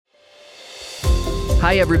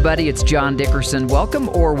Hi, everybody. It's John Dickerson.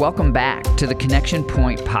 Welcome back to the Connection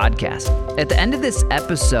Point podcast. At the end of this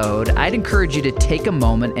episode, I'd encourage you to take a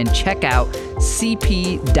moment and check out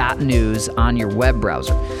cp.news on your web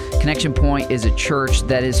browser. Connection Point is a church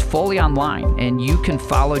that is fully online, and you can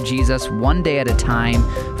follow Jesus one day at a time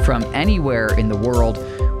from anywhere in the world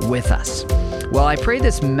with us. Well, I pray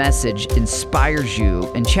this message inspires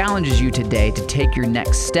you and challenges you today to take your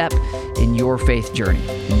next step in your faith journey.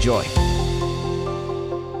 Enjoy.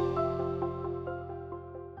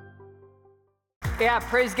 Yeah,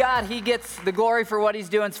 praise God. He gets the glory for what he's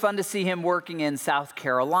doing. It's fun to see him working in South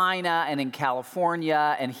Carolina and in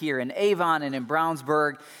California and here in Avon and in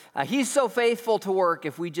Brownsburg. He's so faithful to work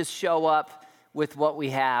if we just show up with what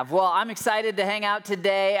we have. Well, I'm excited to hang out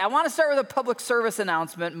today. I want to start with a public service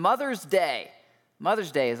announcement. Mother's Day.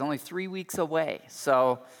 Mother's Day is only 3 weeks away.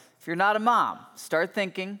 So if you're not a mom, start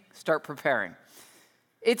thinking, start preparing.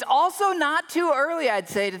 It's also not too early, I'd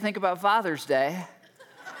say, to think about Father's Day.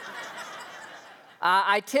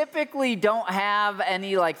 I typically don't have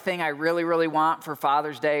any thing I really want for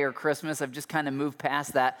Father's Day or Christmas. I've just kind of moved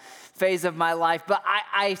past that phase of my life. But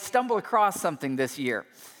I stumbled across something this year,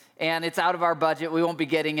 and it's out of our budget. We won't be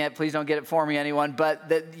getting it. Please don't get it for me, anyone.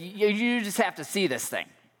 But you just have to see this thing.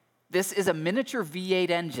 This is a miniature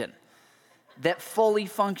V8 engine that fully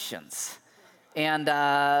functions. And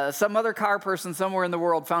some other car person somewhere in the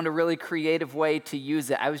world found a really creative way to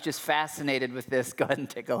use it. I was just fascinated with this. Go ahead and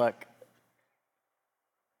take a look.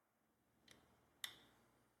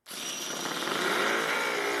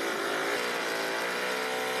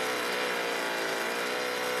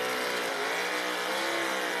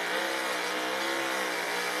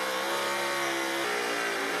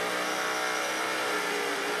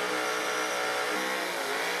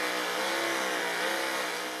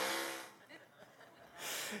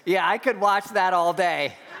 Yeah, I could watch that all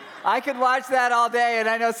day. And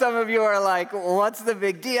I know some of you are like, what's the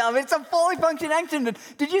big deal? I mean, it's a fully functioning engine.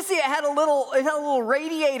 Did you see it had a little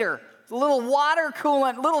radiator, a little water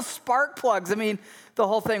coolant, little spark plugs? I mean, the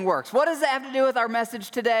whole thing works. What does that have to do with our message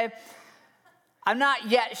today? I'm not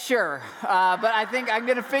yet sure, but I think I'm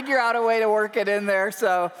going to figure out a way to work it in there.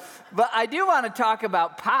 But I do want to talk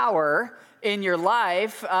about power in your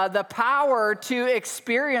life, the power to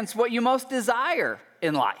experience what you most desire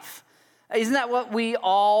in life. Isn't that what we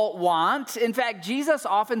all want? In fact, Jesus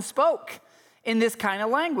often spoke in this kind of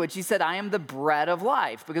language. He said, I am the bread of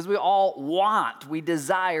life, because we all we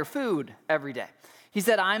desire food every day. He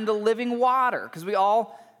said, I'm the living water, because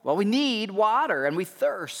we need water and we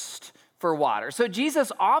thirst for water. So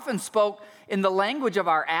Jesus often spoke in the language of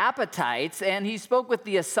our appetites, and he spoke with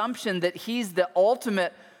the assumption that he's the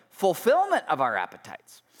ultimate fulfillment of our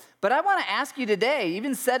appetites. But I want to ask you today,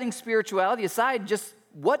 even setting spirituality aside, just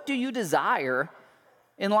what do you desire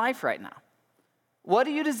in life right now? What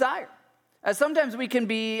do you desire? Sometimes we can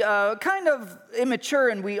be kind of immature,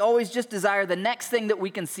 and we always just desire the next thing that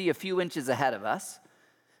we can see a few inches ahead of us.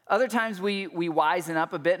 Other times we wisen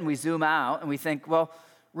up a bit and we zoom out and we think, well,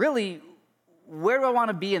 really, where do I want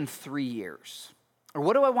to be in 3 years? Or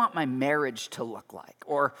what do I want my marriage to look like?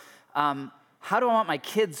 Or how do I want my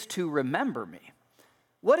kids to remember me?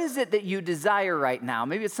 What is it that you desire right now?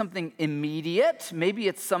 Maybe it's something immediate. Maybe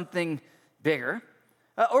it's something bigger.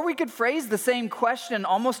 Or we could phrase the same question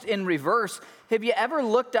almost in reverse. Have you ever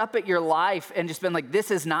looked up at your life and just been like,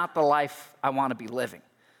 this is not the life I want to be living?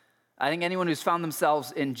 I think anyone who's found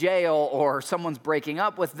themselves in jail or someone's breaking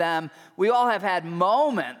up with them, we all have had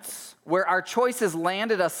moments where our choices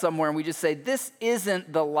landed us somewhere and we just say, this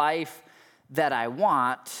isn't the life that I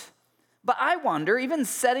want. But I wonder, even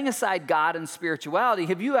setting aside God and spirituality,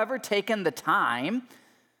 have you ever taken the time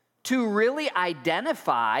to really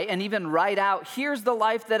identify and even write out, here's the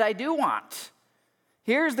life that I do want.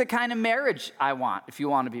 Here's the kind of marriage I want if you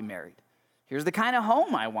want to be married. Here's the kind of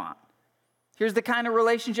home I want. Here's the kind of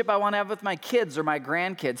relationship I want to have with my kids or my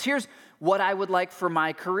grandkids. Here's what I would like for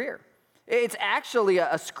my career. It's actually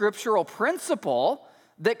a scriptural principle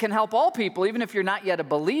that can help all people, even if you're not yet a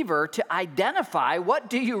believer, to identify what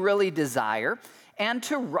do you really desire and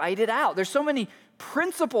to write it out. There's so many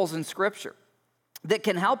principles in Scripture that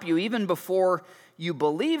can help you even before you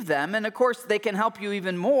believe them. And of course, they can help you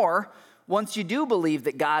even more once you do believe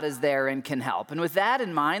that God is there and can help. And with that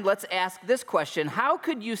in mind, let's ask this question. How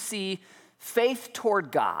could you see faith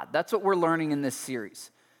toward God? That's what we're learning in this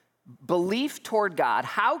series. Belief toward God.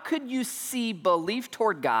 How could you see belief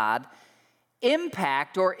toward God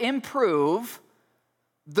impact or improve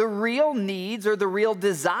the real needs or the real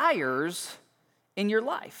desires in your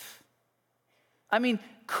life? I mean,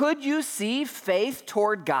 could you see faith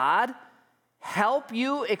toward God help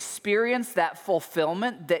you experience that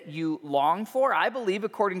fulfillment that you long for? I believe,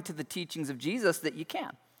 according to the teachings of Jesus, that you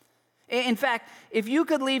can. In fact, if you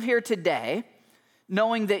could leave here today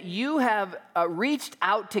knowing that you have reached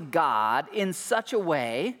out to God in such a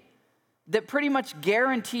way that pretty much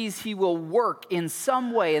guarantees he will work in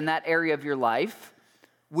some way in that area of your life,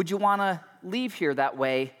 would you want to leave here that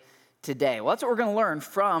way today? Well, that's what we're going to learn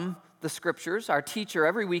from the scriptures. Our teacher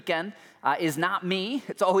every weekend is not me.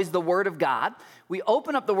 It's always the Word of God. We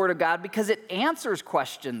open up the Word of God because it answers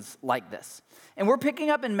questions like this. And we're picking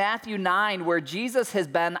up in Matthew 9 where Jesus has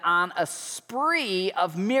been on a spree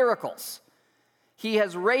of miracles. He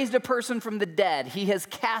has raised a person from the dead. He has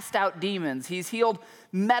cast out demons. He's healed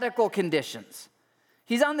medical conditions.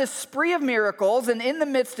 He's on this spree of miracles, and in the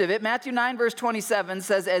midst of it, Matthew 9, verse 27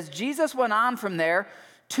 says, as Jesus went on from there,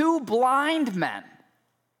 2 blind men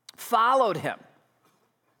followed him,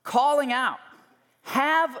 calling out,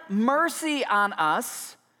 "Have mercy on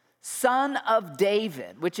us, Son of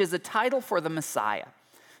David," which is a title for the Messiah.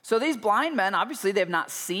 So these blind men, obviously, they have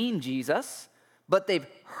not seen Jesus, but they've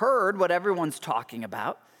heard what everyone's talking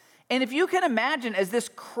about. And if you can imagine, as this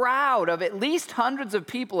crowd of at least hundreds of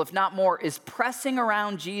people, if not more, is pressing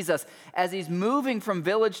around Jesus as he's moving from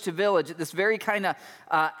village to village at this very kind of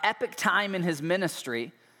epic time in his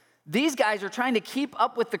ministry, these guys are trying to keep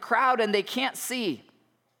up with the crowd, and they can't see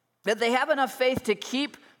that they have enough faith to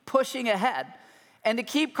keep pushing ahead and to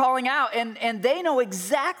keep calling out, and they know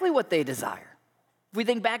exactly what they desire. If we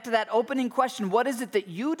think back to that opening question, what is it that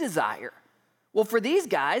you desire? Well, for these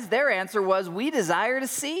guys, their answer was, we desire to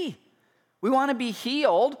see. We want to be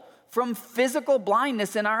healed from physical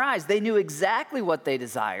blindness in our eyes. They knew exactly what they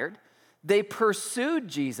desired. They pursued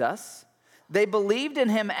Jesus. They believed in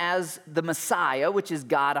him as the Messiah, which is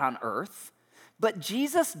God on earth. But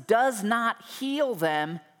Jesus does not heal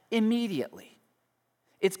them immediately.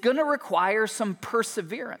 It's going to require some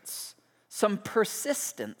perseverance, some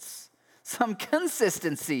persistence, some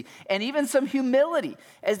consistency, and even some humility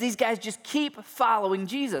as these guys just keep following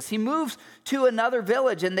Jesus. He moves to another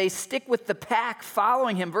village and they stick with the pack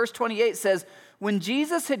following him. Verse 28 says, when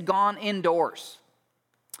Jesus had gone indoors,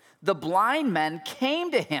 the blind men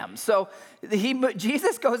came to him. So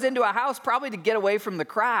Jesus goes into a house probably to get away from the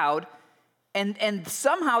crowd, and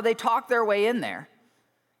somehow they talk their way in there.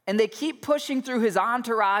 And they keep pushing through his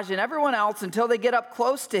entourage and everyone else until they get up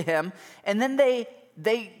close to him, and then they've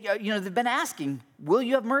been asking, will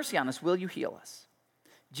you have mercy on us? Will you heal us?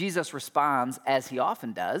 Jesus responds, as he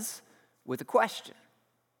often does, with a question.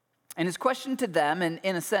 And his question to them, and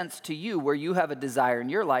in a sense to you, where you have a desire in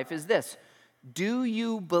your life, is this: do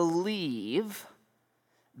you believe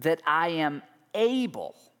that I am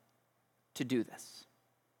able to do this?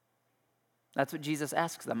 That's what Jesus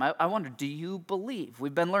asks them. I wonder, do you believe?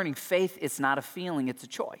 We've been learning faith, it's not a feeling, it's a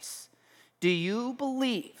choice. Do you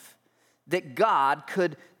believe that God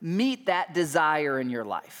could meet that desire in your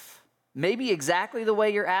life? Maybe exactly the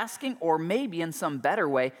way you're asking, or maybe in some better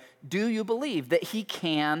way. Do you believe that he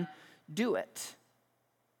can do it?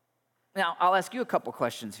 Now, I'll ask you a couple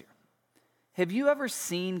questions here. Have you ever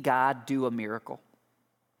seen God do a miracle?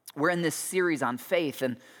 We're in this series on faith,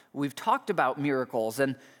 and we've talked about miracles,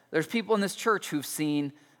 and there's people in this church who've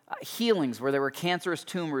seen healings where there were cancerous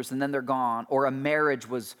tumors and then they're gone, or a marriage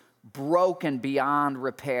was broken beyond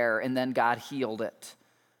repair and then God healed it.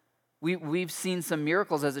 We've seen some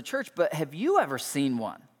miracles as a church, but have you ever seen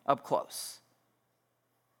one up close?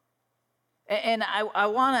 And I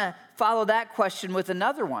want to follow that question with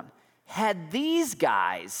another one. Had these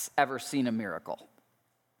guys ever seen a miracle?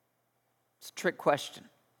 It's a trick question.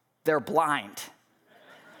 They're blind.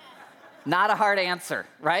 Not a hard answer,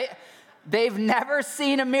 right? They've never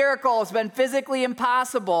seen a miracle. It's been physically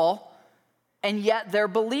impossible, and yet they're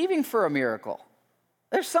believing for a miracle.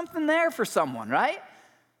 There's something there for someone, right?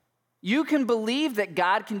 You can believe that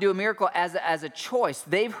God can do a miracle as a choice.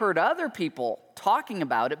 They've heard other people talking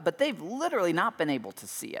about it, but they've literally not been able to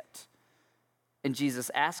see it. And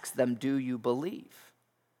Jesus asks them, do you believe?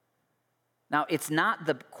 Now, it's not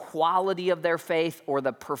the quality of their faith or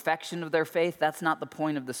the perfection of their faith. That's not the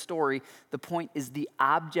point of the story. The point is the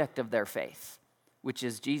object of their faith, which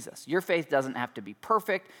is Jesus. Your faith doesn't have to be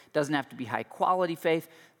perfect, doesn't have to be high quality faith.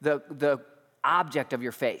 The object of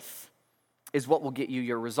your faith is what will get you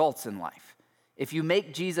your results in life. If you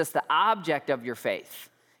make Jesus the object of your faith,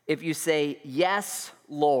 if you say, yes,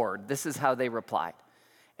 Lord, this is how they replied.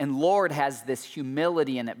 And Lord has this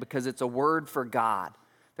humility in it because it's a word for God.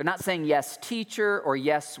 They're not saying, yes, teacher, or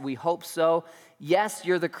yes, we hope so. Yes,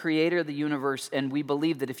 you're the creator of the universe, and we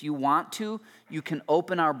believe that if you want to, you can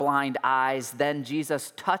open our blind eyes. Then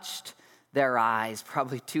Jesus touched their eyes,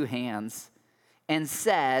 probably 2 hands, and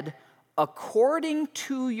said, according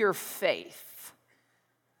to your faith,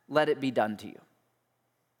 let it be done to you.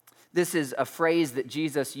 This is a phrase that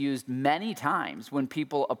Jesus used many times when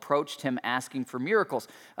people approached him asking for miracles.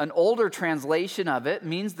 An older translation of it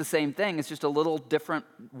means the same thing. It's just a little different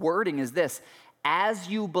wording is this: as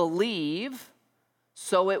you believe,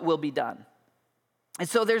 so it will be done. And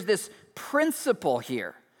so there's this principle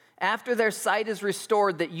here. After their sight is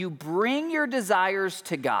restored, that you bring your desires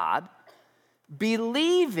to God,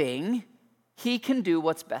 believing he can do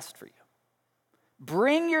what's best for you.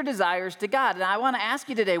 Bring your desires to God. And I want to ask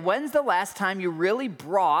you today, when's the last time you really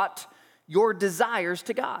brought your desires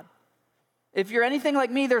to God? If you're anything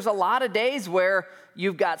like me, there's a lot of days where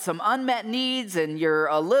you've got some unmet needs and you're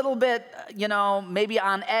a little bit, maybe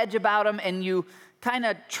on edge about them, and you kind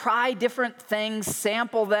of try different things,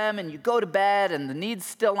 sample them, and you go to bed and the needs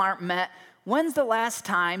still aren't met. When's the last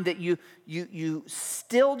time that you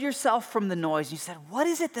stilled yourself from the noise? You said, what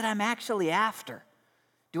is it that I'm actually after?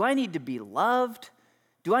 Do I need to be loved?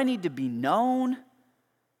 Do I need to be known?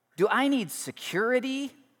 Do I need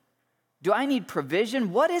security? Do I need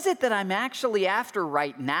provision? What is it that I'm actually after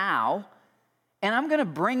right now? And I'm going to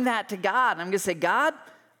bring that to God. I'm going to say, God,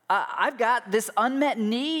 I've got this unmet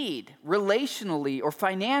need relationally or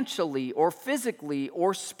financially or physically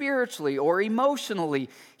or spiritually or emotionally.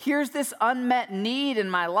 Here's this unmet need in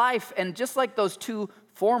my life. And just like those two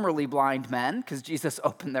formerly blind men, because Jesus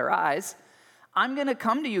opened their eyes, I'm going to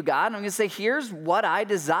come to you, God, and I'm going to say, here's what I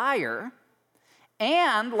desire.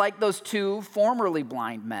 And like those two formerly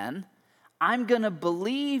blind men, I'm going to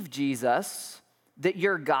believe, Jesus, that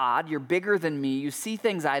you're God, you're bigger than me, you see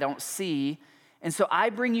things I don't see. And so I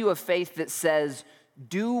bring you a faith that says,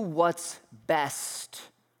 do what's best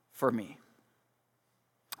for me.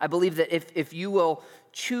 I believe that if you will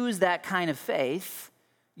choose that kind of faith,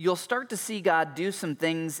 you'll start to see God do some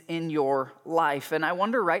things in your life. And I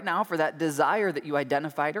wonder right now for that desire that you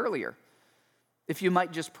identified earlier, if you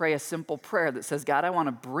might just pray a simple prayer that says, God, I want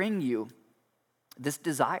to bring you this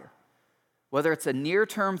desire. Whether it's a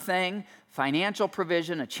near-term thing, financial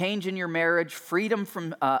provision, a change in your marriage, freedom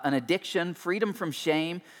from an addiction, freedom from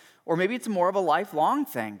shame, or maybe it's more of a lifelong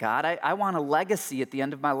thing. God, I want a legacy at the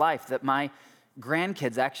end of my life that my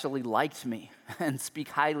grandkids actually liked me and speak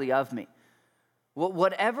highly of me. Well,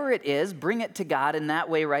 whatever it is, bring it to God in that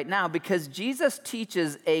way right now, because Jesus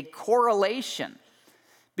teaches a correlation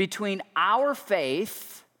between our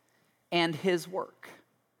faith and his work.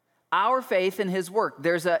 Our faith and his work.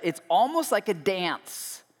 It's almost like a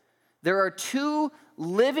dance. There are two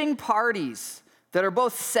living parties that are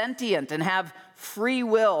both sentient and have free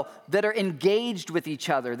will that are engaged with each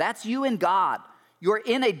other. That's you and God. You're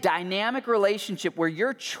in a dynamic relationship where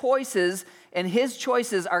your choices and his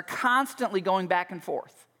choices are constantly going back and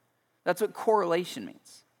forth. That's what correlation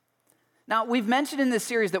means. Now, we've mentioned in this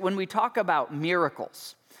series that when we talk about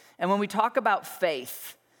miracles and when we talk about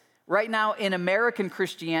faith, right now in American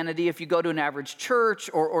Christianity, if you go to an average church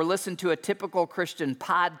or listen to a typical Christian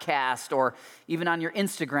podcast, or even on your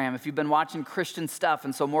Instagram, if you've been watching Christian stuff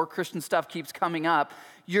and so more Christian stuff keeps coming up,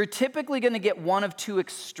 you're typically going to get one of two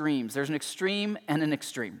extremes. There's an extreme and an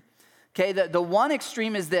extreme. Okay, the one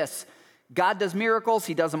extreme is this: God does miracles,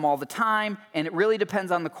 he does them all the time, and it really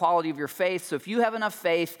depends on the quality of your faith. So if you have enough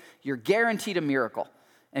faith, you're guaranteed a miracle.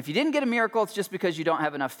 And if you didn't get a miracle, it's just because you don't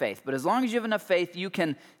have enough faith. But as long as you have enough faith, you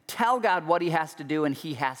can tell God what he has to do, and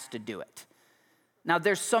he has to do it. Now,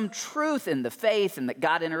 there's some truth in the faith and that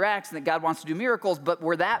God interacts and that God wants to do miracles, but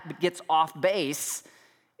where that gets off base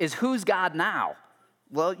is, who's God now?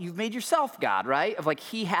 Well, you've made yourself God, right? Of like,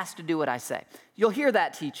 he has to do what I say. You'll hear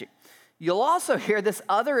that teaching. You'll also hear this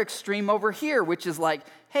other extreme over here, which is like,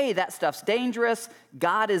 hey, that stuff's dangerous.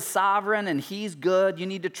 God is sovereign and he's good. You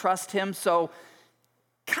need to trust him. So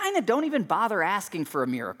kind of don't even bother asking for a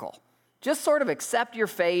miracle. Just sort of accept your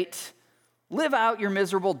fate, live out your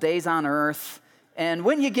miserable days on earth, and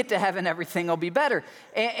when you get to heaven, everything will be better.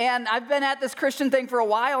 And I've been at this Christian thing for a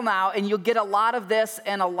while now, and you'll get a lot of this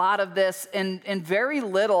and a lot of this, and very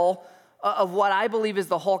little of what I believe is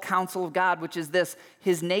the whole counsel of God, which is this: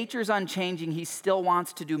 his nature's unchanging. He still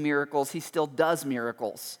wants to do miracles. He still does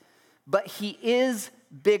miracles. But he is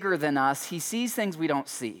bigger than us. He sees things we don't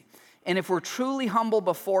see. And if we're truly humble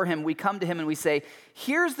before him, we come to him and we say,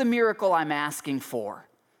 here's the miracle I'm asking for,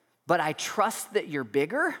 but I trust that you're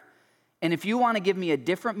bigger. And if you want to give me a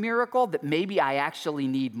different miracle that maybe I actually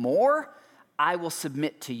need more, I will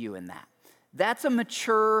submit to you in that. That's a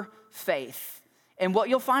mature faith. And what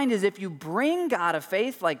you'll find is if you bring God a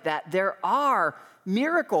faith like that, there are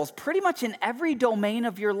miracles pretty much in every domain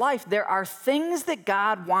of your life. There are things that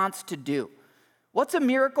God wants to do. What's a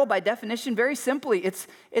miracle by definition? Very simply,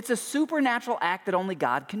 it's a supernatural act that only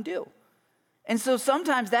God can do. And so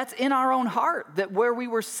sometimes that's in our own heart, that where we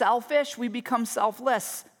were selfish, we become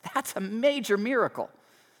selfless. That's a major miracle.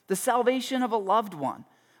 The salvation of a loved one.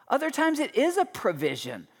 Other times it is a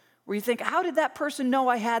provision where you think, how did that person know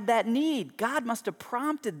I had that need? God must have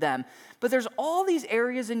prompted them. But there's all these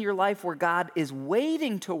areas in your life where God is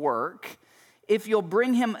waiting to work if you'll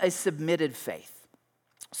bring him a submitted faith.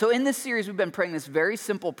 So in this series, we've been praying this very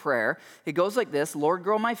simple prayer. It goes like this: Lord,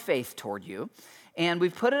 grow my faith toward you. And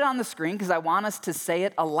we've put it on the screen because I want us to say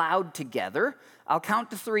it aloud together. I'll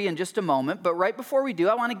count to 3 in just a moment. But right before we do,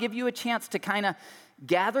 I want to give you a chance to kind of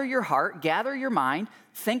gather your heart, gather your mind,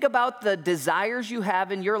 think about the desires you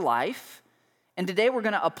have in your life. And today we're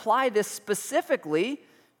going to apply this specifically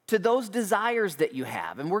to those desires that you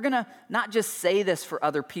have. And we're going to not just say this for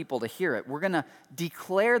other people to hear it. We're going to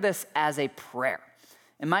declare this as a prayer.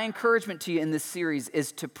 And my encouragement to you in this series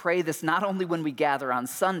is to pray this not only when we gather on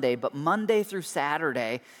Sunday, but Monday through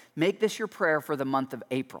Saturday. Make this your prayer for the month of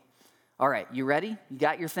April. All right, you ready? You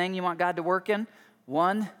got your thing you want God to work in?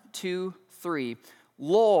 1, 2, 3.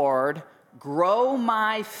 Lord, grow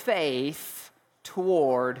my faith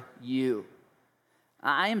toward you.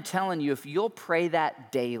 I am telling you, if you'll pray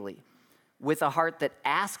that daily with a heart that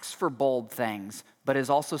asks for bold things, but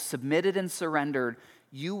is also submitted and surrendered,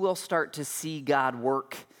 you will start to see God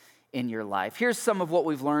work in your life. Here's some of what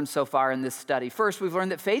we've learned so far in this study. First, we've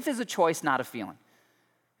learned that faith is a choice, not a feeling.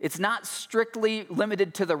 It's not strictly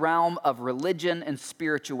limited to the realm of religion and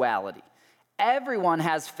spirituality. Everyone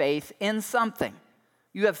has faith in something.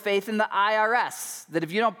 You have faith in the IRS, that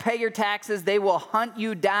if you don't pay your taxes, they will hunt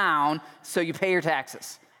you down so you pay your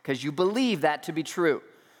taxes, because you believe that to be true.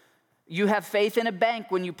 You have faith in a bank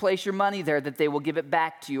when you place your money there that they will give it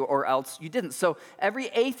back to you, or else you didn't. So every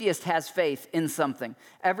atheist has faith in something.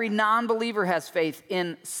 Every non-believer has faith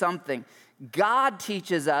in something. God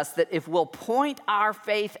teaches us that if we'll point our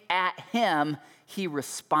faith at him, he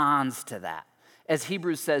responds to that. As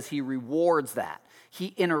Hebrews says, he rewards that.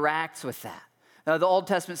 He interacts with that. Now, the Old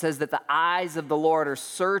Testament says that the eyes of the Lord are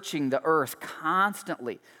searching the earth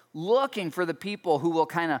constantly, looking for the people who will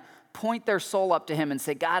kind of point their soul up to him and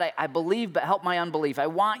say, God, I believe, but help my unbelief. I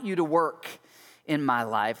want you to work in my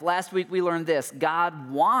life. Last week we learned this: God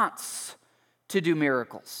wants to do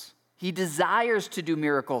miracles. He desires to do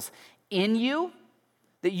miracles in you,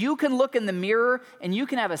 that you can look in the mirror and you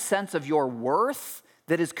can have a sense of your worth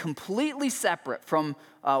that is completely separate from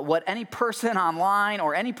what any person online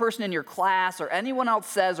or any person in your class or anyone else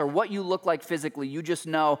says or what you look like physically. You just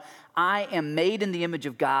know, I am made in the image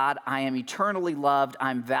of God. I am eternally loved.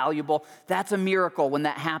 I'm valuable. That's a miracle when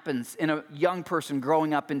that happens in a young person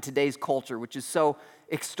growing up in today's culture, which is so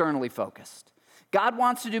externally focused. God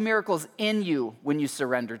wants to do miracles in you when you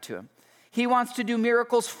surrender to him. He wants to do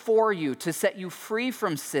miracles for you to set you free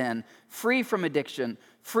from sin, free from addiction,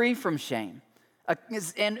 free from shame.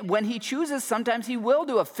 And when he chooses, sometimes he will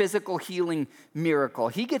do a physical healing miracle.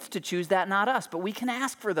 He gets to choose that, not us, but we can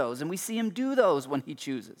ask for those, and we see him do those when he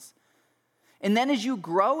chooses. And then as you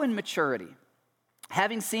grow in maturity,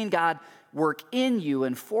 having seen God work in you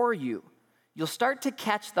and for you, you'll start to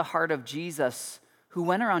catch the heart of Jesus, who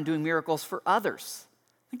went around doing miracles for others.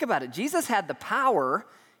 Think about it. Jesus had the power.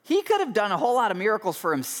 He could have done a whole lot of miracles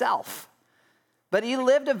for himself. But he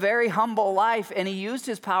lived a very humble life, and he used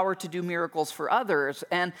his power to do miracles for others.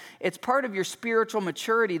 And it's part of your spiritual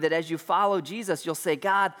maturity that as you follow Jesus, you'll say,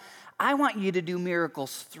 God, I want you to do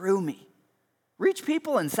miracles through me. Reach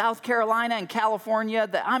people in South Carolina and California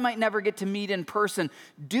that I might never get to meet in person.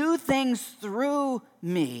 Do things through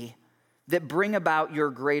me that bring about your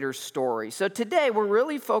greater story. So today, we're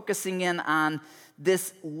really focusing in on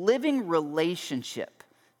this living relationship,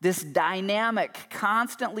 this dynamic,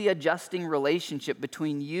 constantly adjusting relationship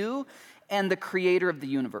between you and the creator of the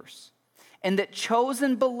universe. And that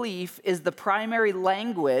chosen belief is the primary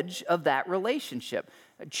language of that relationship.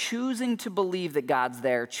 Choosing to believe that God's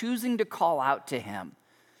there, choosing to call out to him.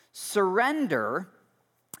 Surrender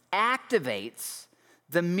activates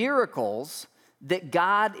the miracles that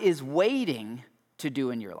God is waiting to do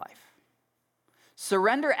in your life.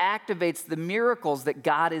 Surrender activates the miracles that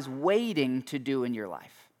God is waiting to do in your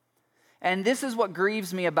life. And this is what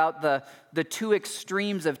grieves me about the two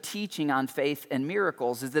extremes of teaching on faith and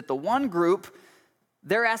miracles, is that the one group,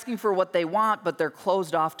 they're asking for what they want, but they're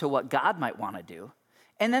closed off to what God might want to do.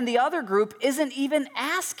 And then the other group isn't even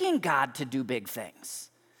asking God to do big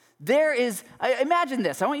things. Imagine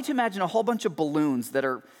this. I want you to imagine a whole bunch of balloons that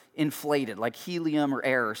are inflated, like helium or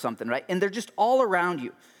air or something, right? And they're just all around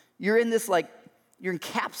you. You're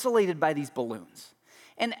encapsulated by these balloons.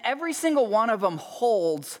 And every single one of them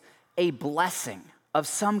holds a blessing of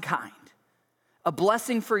some kind. A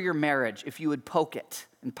blessing for your marriage if you would poke it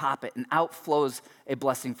and pop it, and out flows a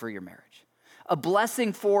blessing for your marriage. A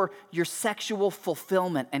blessing for your sexual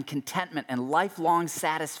fulfillment and contentment and lifelong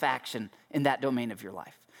satisfaction in that domain of your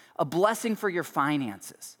life. A blessing for your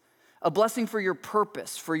finances. A blessing for your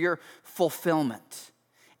purpose, for your fulfillment.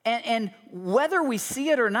 And whether we see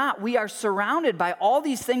it or not, we are surrounded by all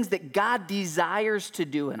these things that God desires to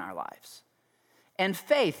do in our lives. And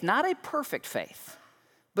faith, not a perfect faith,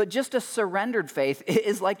 but just a surrendered faith,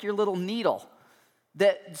 is like your little needle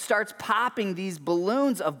that starts popping these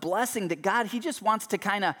balloons of blessing that God, he just wants to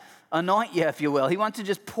kind of anoint you, if you will. He wants to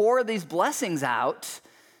just pour these blessings out,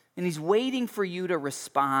 and he's waiting for you to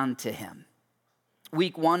respond to him.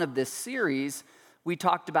 Week 1 of this series, we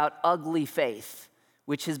talked about ugly faith,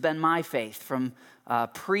 which has been my faith, from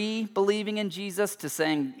pre-believing in Jesus to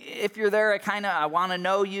saying, if you're there, I want to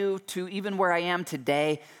know you, to even where I am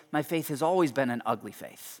today. My faith has always been an ugly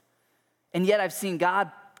faith. And yet I've seen God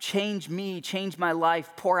change me, change my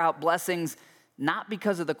life, pour out blessings, not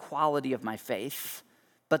because of the quality of my faith,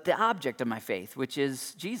 but the object of my faith, which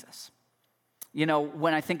is Jesus. You know,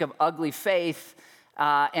 when I think of ugly faith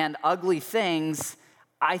and ugly things,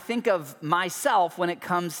 I think of myself when it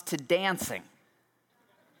comes to dancing.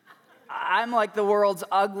 I'm like the world's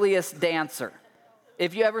ugliest dancer.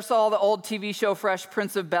 If you ever saw the old TV show Fresh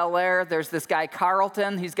Prince of Bel-Air, there's this guy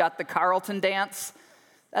Carlton. He's got the Carlton dance.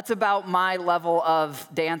 That's about my level of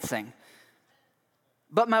dancing.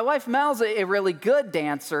 But my wife Mel's a really good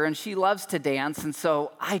dancer, and she loves to dance, and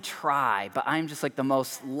so I try, but I'm just like the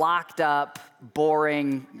most locked up,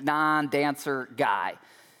 boring, non-dancer guy.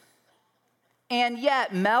 And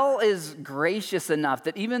yet, Mel is gracious enough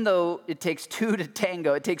that even though it takes two to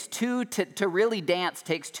tango, it takes two to really dance,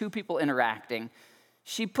 takes two people interacting,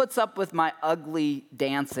 she puts up with my ugly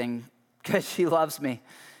dancing because she loves me.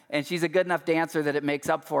 And she's a good enough dancer that it makes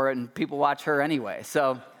up for it, and people watch her anyway.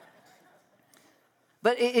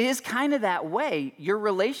 But it is kind of that way. Your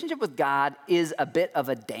relationship with God is a bit of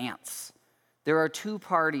a dance. There are two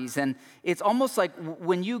parties, and it's almost like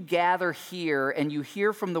when you gather here and you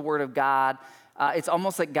hear from the Word of God, it's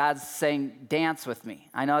almost like God's saying, dance with me.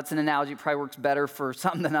 I know it's an analogy, it probably works better for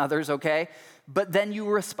some than others, okay? But then you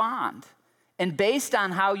respond. And based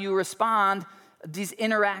on how you respond, these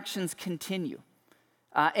interactions continue.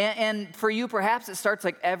 And for you, perhaps it starts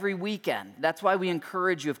like every weekend. That's why we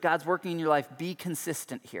encourage you, if God's working in your life, be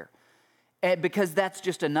consistent here. Because that's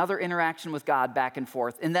just another interaction with God back and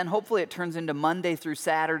forth. And then hopefully it turns into Monday through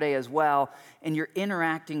Saturday as well, and you're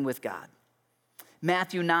interacting with God.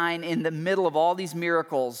 Matthew 9, in the middle of all these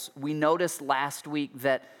miracles, we noticed last week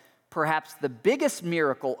that perhaps the biggest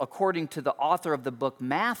miracle, according to the author of the book,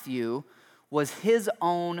 Matthew, was his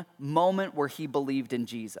own moment where he believed in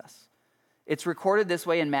Jesus. It's recorded this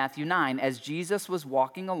way in Matthew 9. As Jesus was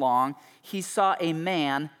walking along, he saw a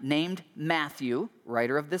man named Matthew,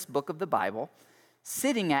 writer of this book of the Bible,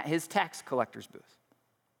 sitting at his tax collector's booth.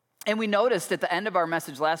 And we noticed at the end of our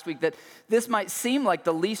message last week that this might seem like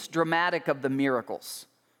the least dramatic of the miracles.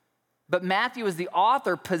 But Matthew, as the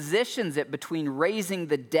author, positions it between raising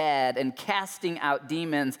the dead and casting out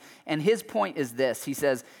demons. And his point is this. He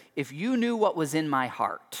says, if you knew what was in my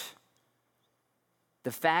heart,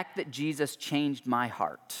 the fact that Jesus changed my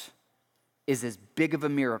heart is as big of a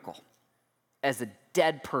miracle as a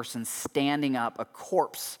dead person standing up, a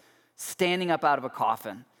corpse standing up out of a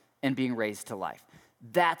coffin and being raised to life.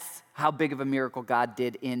 That's how big of a miracle God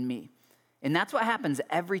did in me. And that's what happens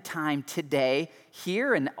every time today,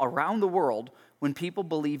 here and around the world, when people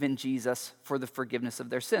believe in Jesus for the forgiveness of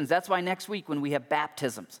their sins. That's why next week when we have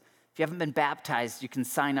baptisms, if you haven't been baptized, you can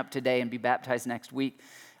sign up today and be baptized next week.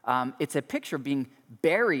 It's a picture of being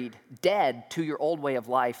buried, dead to your old way of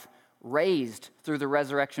life, raised through the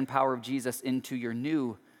resurrection power of Jesus into your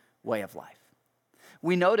new way of life.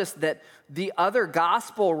 We noticed that the other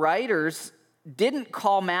gospel writers didn't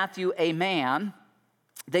call Matthew a man,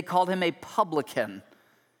 they called him a publican,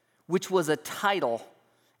 which was a title,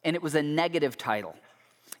 and it was a negative title.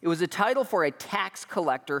 It was a title for a tax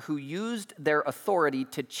collector who used their authority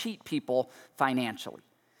to cheat people financially.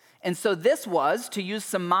 And so this was, to use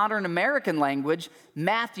some modern American language,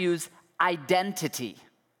 Matthew's identity.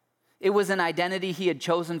 It was an identity he had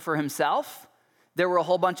chosen for himself. There were a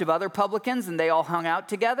whole bunch of other publicans, and they all hung out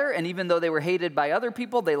together, and even though they were hated by other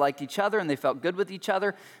people, they liked each other, and they felt good with each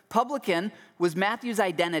other. Publican was Matthew's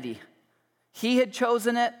identity. He had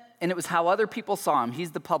chosen it, and it was how other people saw him.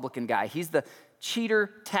 He's the publican guy. He's the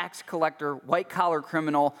cheater, tax collector, white-collar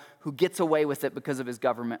criminal who gets away with it because of his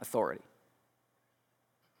government authority.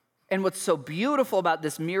 And what's so beautiful about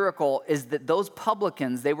this miracle is that those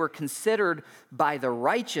publicans, they were considered by the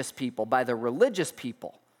righteous people, by the religious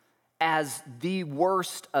people, as the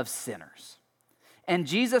worst of sinners. And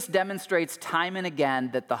Jesus demonstrates time and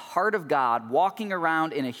again that the heart of God walking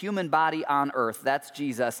around in a human body on earth, that's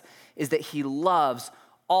Jesus, is that he loves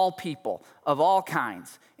all people of all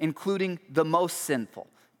kinds, including the most sinful.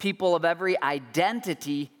 People of every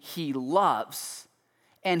identity he loves.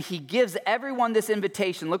 And he gives everyone this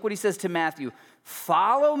invitation. Look what he says to Matthew.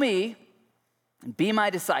 Follow me and be my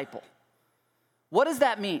disciple. What does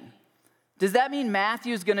that mean? Does that mean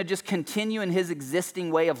Matthew's going to just continue in his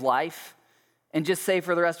existing way of life and just say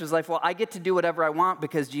for the rest of his life, well, I get to do whatever I want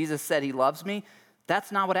because Jesus said he loves me?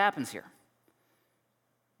 That's not what happens here.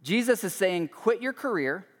 Jesus is saying, quit your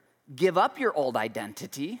career, give up your old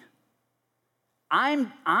identity.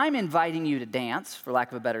 I'm inviting you to dance, for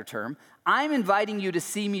lack of a better term. I'm inviting you to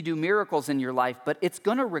see me do miracles in your life, but it's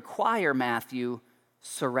going to require, Matthew,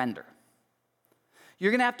 surrender.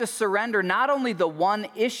 You're going to have to surrender not only the one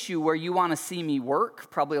issue where you want to see me work,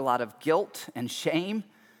 probably a lot of guilt and shame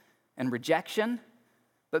and rejection,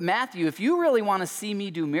 but Matthew, if you really want to see me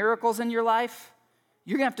do miracles in your life,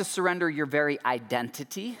 you're going to have to surrender your very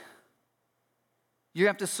identity. You're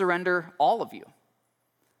going to have to surrender all of you.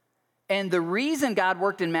 And the reason God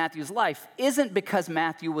worked in Matthew's life isn't because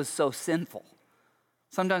Matthew was so sinful.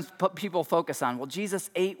 Sometimes people focus on, well, Jesus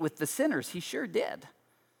ate with the sinners. He sure did.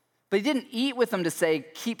 But he didn't eat with them to say,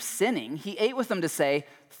 keep sinning. He ate with them to say,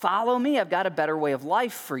 follow me. I've got a better way of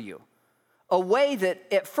life for you. A way that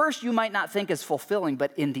at first you might not think is fulfilling,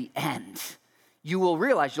 but in the end, you will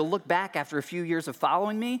realize, you'll look back after a few years of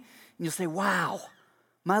following me, and you'll say, wow,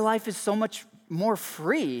 my life is so much more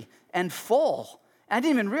free and full. I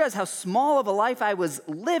didn't even realize how small of a life I was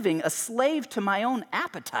living, a slave to my own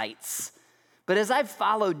appetites. But as I've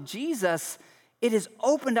followed Jesus, it has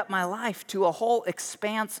opened up my life to a whole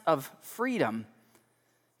expanse of freedom.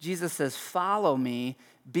 Jesus says, follow me,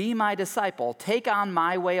 be my disciple, take on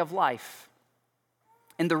my way of life.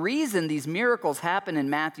 And the reason these miracles happen in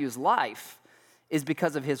Matthew's life is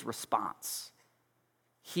because of his response.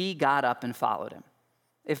 He got up and followed him.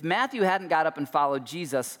 If Matthew hadn't got up and followed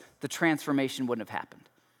Jesus, the transformation wouldn't have happened.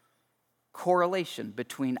 Correlation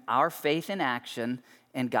between our faith in action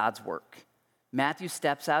and God's work. Matthew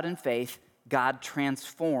steps out in faith, God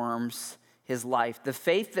transforms his life. The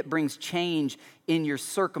faith that brings change in your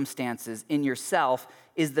circumstances, in yourself,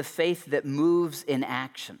 is the faith that moves in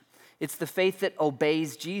action. It's the faith that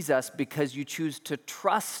obeys Jesus because you choose to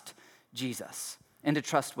trust Jesus and to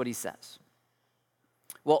trust what he says.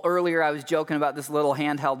 Well, earlier I was joking about this little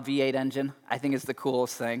handheld V8 engine. I think it's the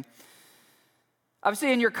coolest thing.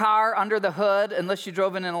 Obviously in your car, under the hood, unless you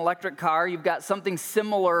drove in an electric car, you've got something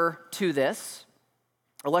similar to this.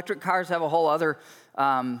 Electric cars have a whole other,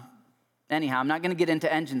 anyhow, I'm not going to get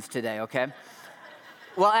into engines today, okay?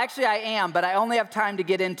 Well, actually I am, but I only have time to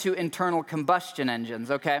get into internal combustion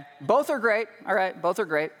engines, okay? Both are great, all right? Both are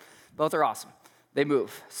great. Both are awesome. They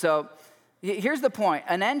move. So here's the point.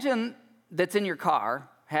 An engine that's in your car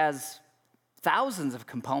has thousands of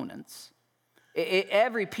components.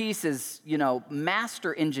 Every piece is,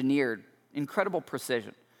 master engineered, incredible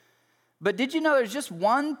precision. But did you know there's just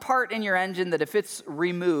one part in your engine that if it's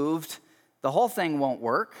removed, the whole thing won't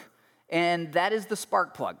work? And that is the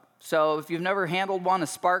spark plug. So if you've never handled one, a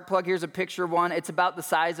spark plug, here's a picture of one. It's about the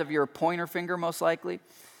size of your pointer finger, most likely.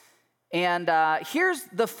 And here's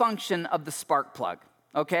the function of the spark plug,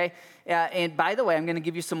 okay? And by the way, I'm going to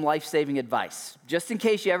give you some life-saving advice. Just in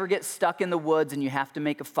case you ever get stuck in the woods and you have to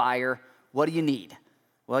make a fire, what do you need?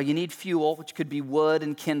 Well, you need fuel, which could be wood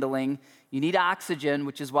and kindling. You need oxygen,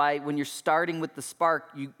 which is why when you're starting with the spark,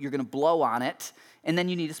 you're going to blow on it, and then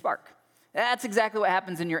you need a spark. That's exactly what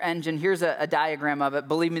happens in your engine. Here's a diagram of it.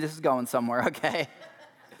 Believe me, this is going somewhere, okay?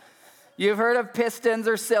 You've heard of pistons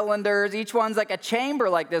or cylinders. Each one's like a chamber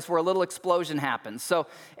like this where a little explosion happens. So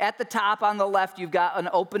at the top on the left, you've got an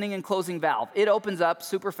opening and closing valve. It opens up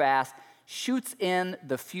super fast, shoots in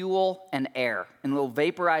the fuel and air in a little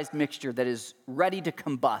vaporized mixture that is ready to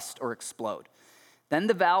combust or explode. Then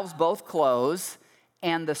the valves both close,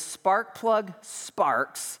 and the spark plug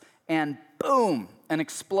sparks, and boom, an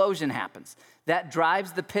explosion happens. That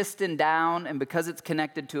drives the piston down, and because it's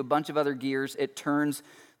connected to a bunch of other gears, it turns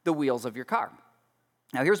the wheels of your car.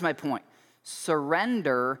 Now, here's my point.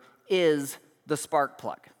 Surrender is the spark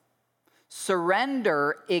plug.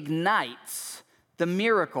 Surrender ignites the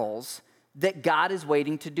miracles that God is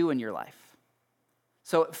waiting to do in your life.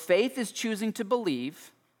 So faith is choosing to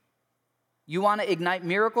believe. You want to ignite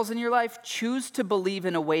miracles in your life? Choose to believe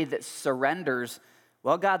in a way that surrenders.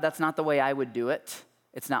 Well, God, that's not the way I would do it.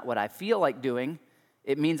 It's not what I feel like doing.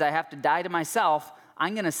 It means I have to die to myself.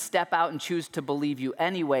 I'm going to step out and choose to believe you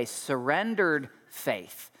anyway. Surrendered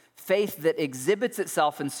faith. faith that exhibits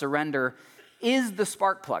itself in surrender, is the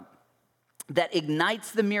spark plug that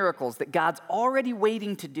ignites the miracles that God's already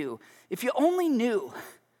waiting to do. If you only knew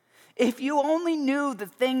the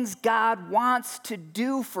things God wants to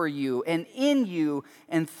do for you and in you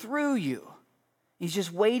and through you. He's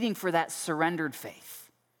just waiting for that surrendered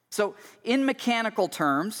faith. So in mechanical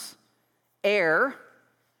terms, air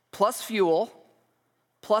plus fuel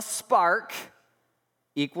plus spark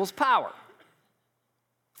equals power.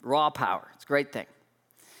 Raw power. It's a great thing.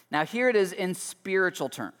 Now here it is in spiritual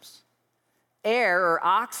terms. Air or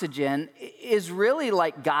oxygen is really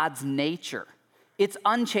like God's nature. It's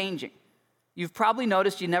unchanging. You've probably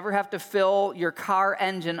noticed you never have to fill your car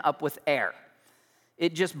engine up with air.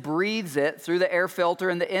 It just breathes it through the air filter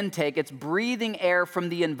and the intake. It's breathing air from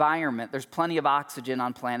the environment. There's plenty of oxygen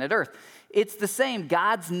on planet Earth. It's the same,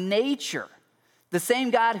 God's nature. The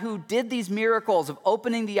same God who did these miracles of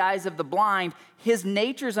opening the eyes of the blind, his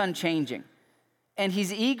nature's unchanging. And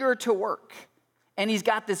he's eager to work. And he's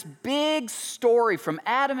got this big story from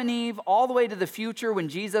Adam and Eve all the way to the future when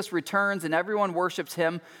Jesus returns and everyone worships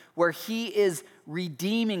him, where he is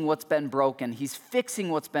redeeming what's been broken. He's fixing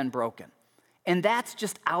what's been broken. And that's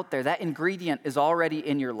just out there. That ingredient is already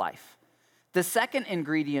in your life. The second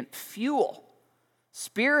ingredient, fuel,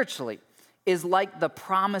 spiritually, is like the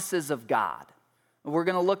promises of God. We're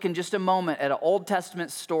going to look in just a moment at an Old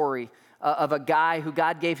Testament story of a guy who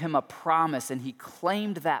God gave him a promise, and he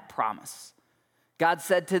claimed that promise. God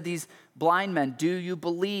said to these blind men, "Do you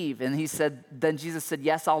believe?" And then Jesus said,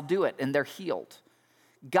 "Yes, I'll do it," and they're healed.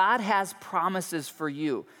 God has promises for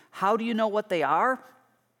you. How do you know what they are?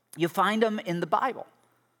 You find them in the Bible.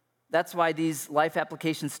 That's why these Life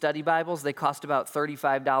Application Study Bibles, they cost about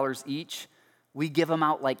 $35 each. We give them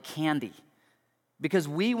out like candy because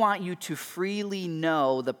we want you to freely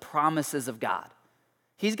know the promises of God.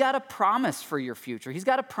 He's got a promise for your future. He's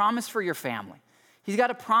got a promise for your family. He's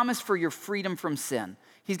got a promise for your freedom from sin.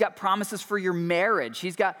 He's got promises for your marriage.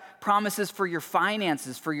 He's got promises for your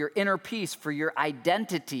finances, for your inner peace, for your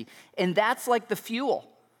identity. And that's like the fuel.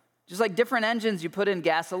 Just like different engines, you put in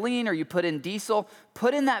gasoline or you put in diesel,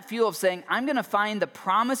 put in that fuel of saying, I'm going to find the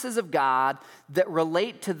promises of God that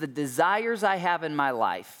relate to the desires I have in my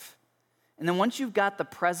life. And then once you've got the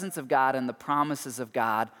presence of God and the promises of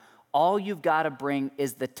God, all you've got to bring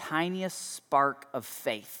is the tiniest spark of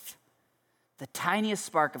faith. The tiniest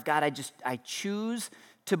spark of God, I choose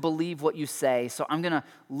to believe what you say, so I'm going to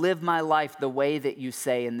live my life the way that you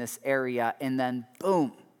say in this area, and then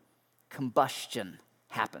boom, combustion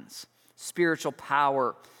happens. Spiritual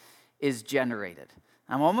power is generated.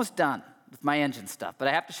 I'm almost done with my engine stuff, but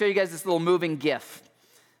I have to show you guys this little moving GIF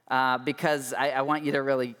because I want you to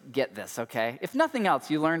really get this, okay? If nothing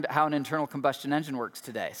else, you learned how an internal combustion engine works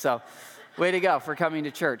today, so way to go for coming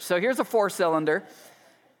to church. So here's a 4-cylinder.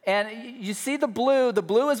 And you see the blue. The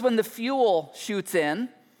blue is when the fuel shoots in,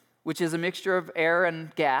 which is a mixture of air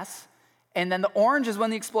and gas. And then the orange is when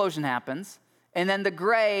the explosion happens. And then the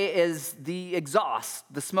gray is the exhaust,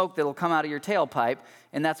 the smoke that'll come out of your tailpipe.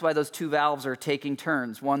 And that's why those two valves are taking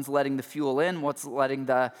turns. One's letting the fuel in, one's letting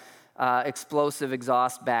the explosive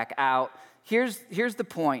exhaust back out. Here's the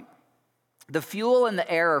point. The fuel and the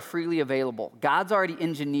air are freely available. God's already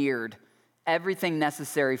engineered everything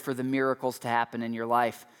necessary for the miracles to happen in your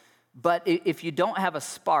life. But if you don't have a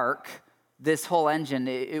spark, this whole engine,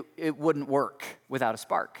 it wouldn't work without a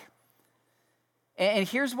spark. And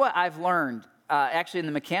here's what I've learned, actually in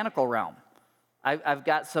the mechanical realm. I've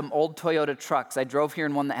got some old Toyota trucks. I drove here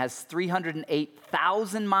in one that has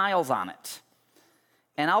 308,000 miles on it.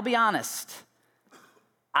 And I'll be honest,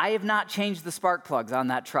 I have not changed the spark plugs on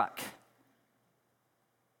that truck.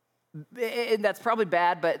 And that's probably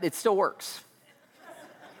bad, but it still works.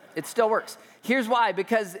 It still works. Here's why,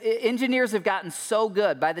 because engineers have gotten so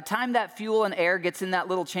good. By the time that fuel and air gets in that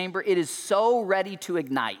little chamber, it is so ready to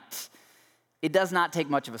ignite. It does not take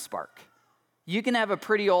much of a spark. You can have a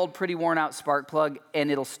pretty old, pretty worn out spark plug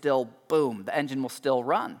and it'll still, boom, the engine will still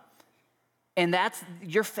run. And that's,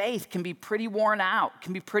 your faith can be pretty worn out,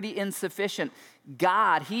 can be pretty insufficient.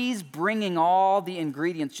 God, he's bringing all the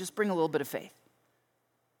ingredients. Just bring a little bit of faith.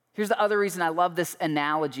 Here's the other reason I love this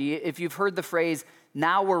analogy. If you've heard the phrase,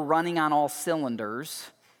 now we're running on all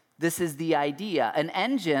cylinders, this is the idea. An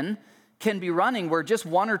engine can be running where just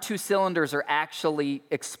one or two cylinders are actually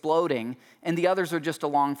exploding and the others are just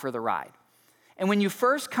along for the ride. And when you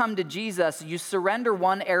first come to Jesus, you surrender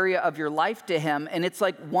one area of your life to him and it's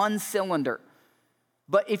like one cylinder.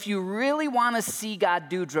 But if you really want to see God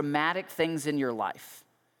do dramatic things in your life,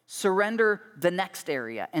 surrender the next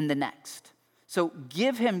area and the next. So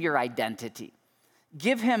give him your identity.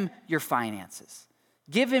 Give him your finances.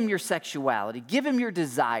 Give him your sexuality. Give him your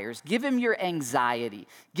desires. Give him your anxiety.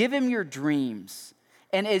 Give him your dreams.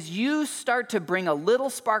 And as you start to bring a little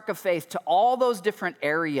spark of faith to all those different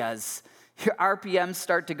areas, your RPMs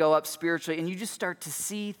start to go up spiritually, and you just start to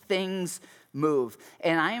see things move.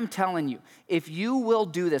 And I am telling you, if you will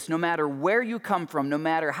do this, no matter where you come from, no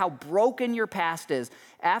matter how broken your past is,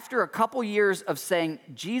 after a couple years of saying,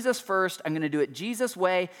 Jesus first, I'm going to do it Jesus'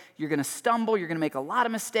 way, you're going to stumble, you're going to make a lot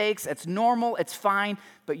of mistakes, it's normal, it's fine,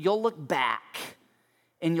 but you'll look back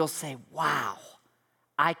and you'll say, wow,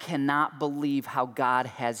 I cannot believe how God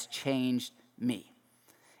has changed me.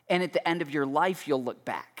 And at the end of your life, you'll look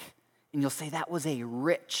back and you'll say, that was a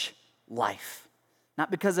rich life. Not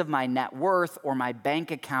because of my net worth or my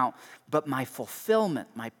bank account, but my fulfillment,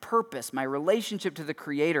 my purpose, my relationship to the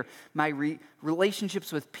Creator, my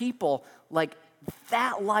relationships with people. Like,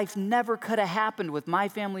 that life never could have happened with my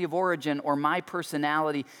family of origin or my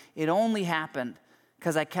personality. It only happened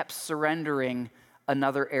because I kept surrendering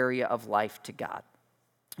another area of life to God.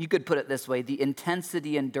 You could put it this way: the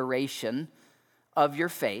intensity and duration of your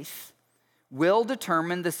faith will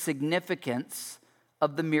determine the significance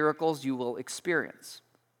of the miracles you will experience.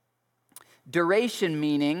 Duration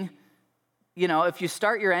meaning, if you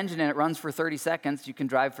start your engine and it runs for 30 seconds, you can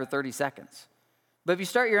drive for 30 seconds. But if you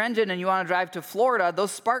start your engine and you want to drive to Florida, those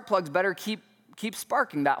spark plugs better keep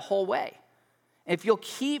sparking that whole way. If you'll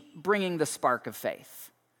keep bringing the spark of faith,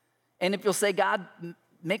 and if you'll say, God,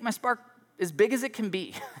 make my spark as big as it can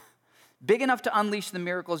be, big enough to unleash the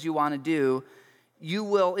miracles you want to do, you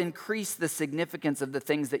will increase the significance of the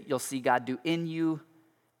things that you'll see God do in you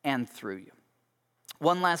and through you.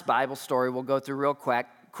 One last Bible story we'll go through real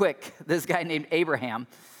quick. This guy named Abraham,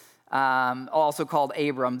 also called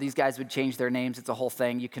Abram. These guys would change their names. It's a whole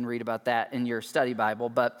thing. You can read about that in your study Bible.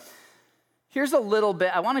 But here's a little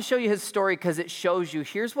bit. I want to show you his story because it shows you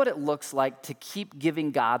here's what it looks like to keep giving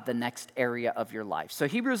God the next area of your life. So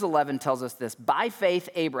Hebrews 11 tells us this: by faith,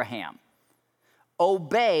 Abraham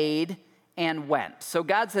obeyed and went. So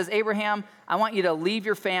God says, Abraham, I want you to leave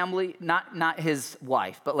your family, not his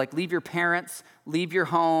wife, but like leave your parents, leave your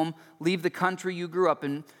home, leave the country you grew up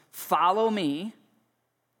in, follow me,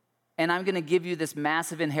 and I'm going to give you this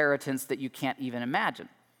massive inheritance that you can't even imagine.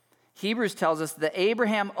 Hebrews tells us that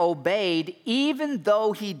Abraham obeyed even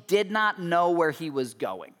though he did not know where he was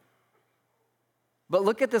going. But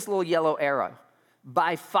look at this little yellow arrow.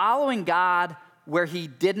 By following God where he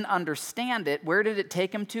didn't understand it, where did it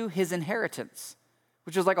take him to? His inheritance,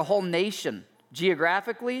 which was like a whole nation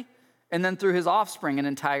geographically, and then through his offspring, an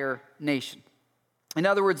entire nation. In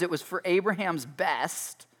other words, it was for Abraham's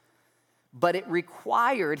best, but it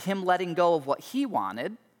required him letting go of what he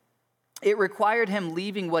wanted. It required him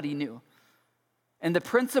leaving what he knew. And the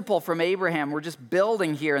principle from Abraham we're just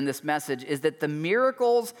building here in this message is that the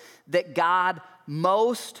miracles that God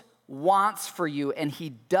most wants for you, and he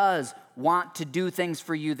does want to do things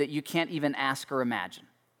for you that you can't even ask or imagine.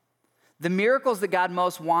 The miracles that God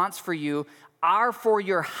most wants for you are for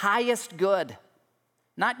your highest good,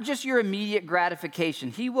 not just your immediate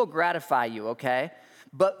gratification. He will gratify you, okay?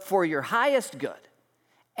 But for your highest good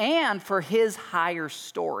and for his higher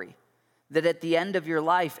story, that at the end of your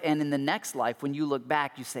life and in the next life, when you look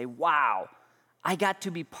back, you say, wow, I got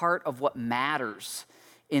to be part of what matters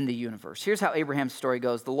in the universe. Here's how Abraham's story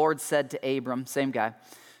goes. The Lord said to Abram, same guy,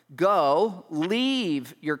 go,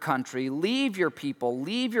 leave your country, leave your people,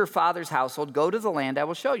 leave your father's household, go to the land I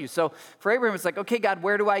will show you. So for Abraham, it's like, okay, God,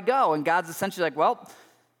 where do I go? And God's essentially like, well,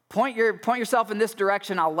 point yourself in this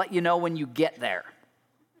direction. I'll let you know when you get there.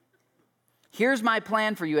 Here's my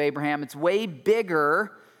plan for you, Abraham. It's way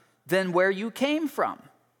bigger than where you came from.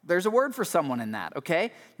 There's a word for someone in that,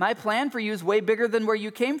 okay? My plan for you is way bigger than where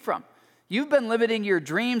you came from. You've been limiting your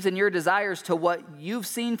dreams and your desires to what you've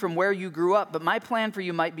seen from where you grew up, but my plan for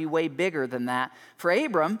you might be way bigger than that. For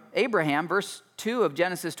Abraham, verse 2 of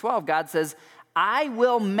Genesis 12, God says, I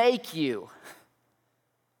will make you.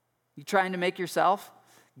 You trying to make yourself?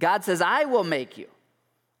 God says, I will make you.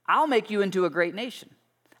 I'll make you into a great nation.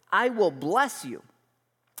 I will bless you.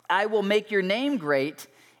 I will make your name great,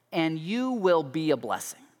 and you will be a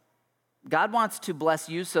blessing. God wants to bless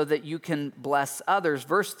you so that you can bless others.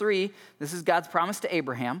 Verse 3, this is God's promise to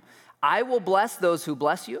Abraham. I will bless those who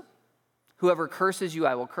bless you. Whoever curses you,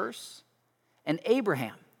 I will curse. And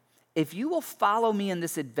Abraham, if you will follow me in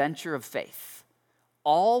this adventure of faith,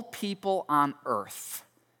 all people on earth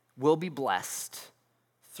will be blessed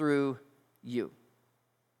through you.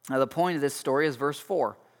 Now, the point of this story is verse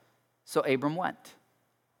 4. So Abram went.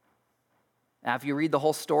 Now, if you read the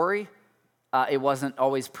whole story, it wasn't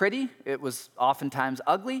always pretty. It was oftentimes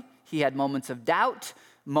ugly. He had moments of doubt,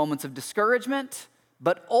 moments of discouragement,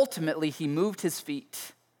 But ultimately, he moved his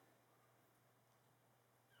feet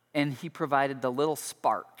and he provided the little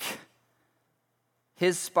spark.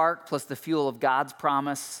 His spark plus the fuel of God's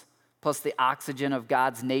promise, plus the oxygen of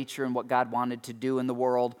God's nature and what God wanted to do in the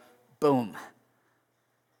world, boom.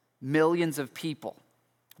 Millions of people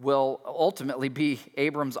will ultimately be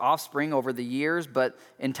Abram's offspring over the years, but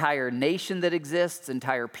entire nation that exists,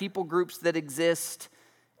 entire people groups that exist,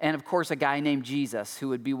 and of course a guy named Jesus who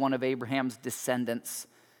would be one of Abraham's descendants.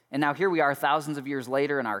 And now here we are thousands of years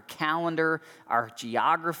later, and our calendar, our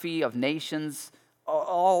geography of nations, a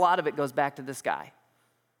lot of it goes back to this guy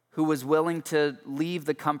who was willing to leave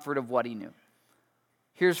the comfort of what he knew.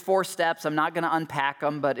 Here's 4 steps. I'm not going to unpack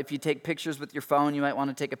them, but if you take pictures with your phone, you might want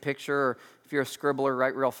to take a picture, or if you're a scribbler,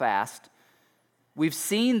 write real fast. We've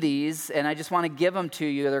seen these, and I just want to give them to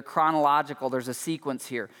you. They're chronological. There's a sequence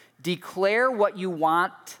here. Declare what you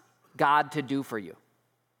want God to do for you.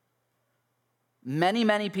 Many,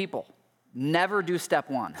 many people never do step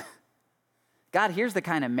 1. God, here's the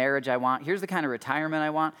kind of marriage I want. Here's the kind of retirement I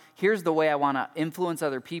want. Here's the way I want to influence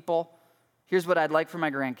other people. Here's what I'd like for my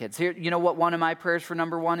grandkids. Here, you know what one of my prayers for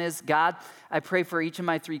number 1 is? God, I pray for each of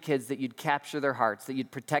my 3 kids that you'd capture their hearts, that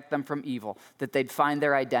you'd protect them from evil, that they'd find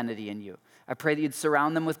their identity in you. I pray that you'd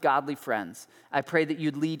surround them with godly friends. I pray that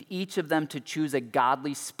you'd lead each of them to choose a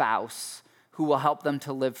godly spouse who will help them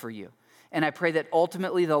to live for you. And I pray that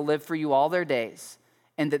ultimately they'll live for you all their days,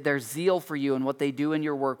 and that their zeal for you and what they do in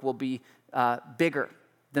your work will be bigger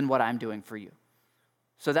than what I'm doing for you.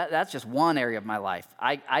 So that's just one area of my life.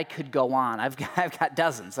 I could go on. I've got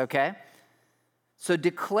dozens, okay? So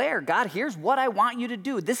declare, God, here's what I want you to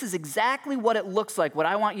do. This is exactly what it looks like, what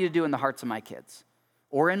I want you to do in the hearts of my kids,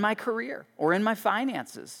 or in my career, or in my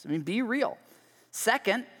finances. I mean, be real.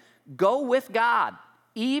 Second, go with God,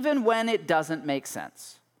 even when it doesn't make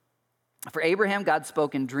sense. For Abraham, God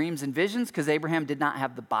spoke in dreams and visions because Abraham did not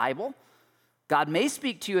have the Bible. God may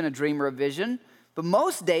speak to you in a dream or a vision, but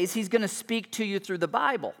most days he's going to speak to you through the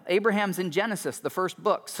Bible. Abraham's in Genesis, the first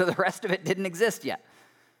book, so the rest of it didn't exist yet.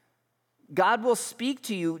 God will speak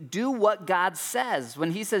to you. Do what God says.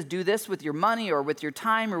 When he says do this with your money or with your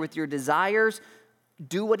time or with your desires,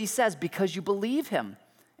 do what he says because you believe him.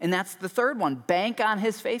 And that's the third one. Bank on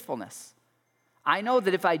his faithfulness. I know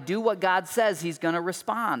that if I do what God says, he's going to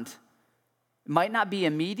respond. It might not be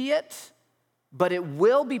immediate, but it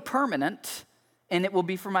will be permanent, and it will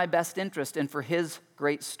be for my best interest and for his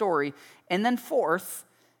great story. And then fourth,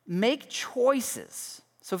 make choices.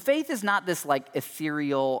 So faith is not this like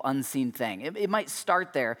ethereal, unseen thing. It might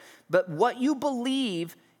start there, but what you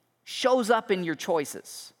believe shows up in your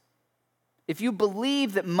choices. If you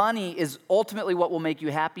believe that money is ultimately what will make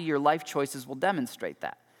you happy, your life choices will demonstrate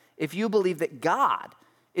that. If you believe that God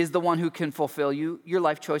is the one who can fulfill you, your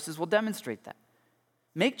life choices will demonstrate that.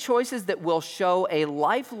 Make choices that will show a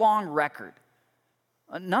lifelong record.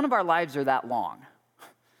 None of our lives are that long.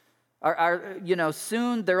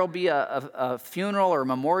 Soon there will be a funeral or a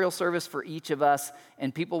memorial service for each of us,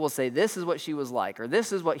 and people will say, this is what she was like, or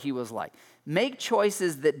this is what he was like. Make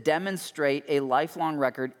choices that demonstrate a lifelong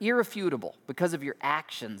record, irrefutable, because of your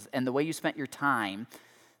actions and the way you spent your time,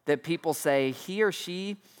 that people say, he or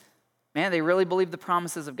she, man, they really believe the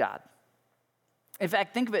promises of God. In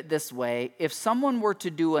fact, think of it this way. If someone were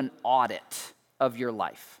to do an audit of your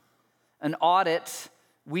life, an audit,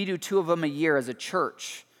 we do 2 of them a year as a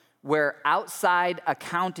church, where outside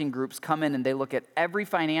accounting groups come in and they look at every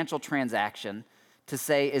financial transaction to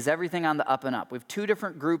say, is everything on the up and up? We have 2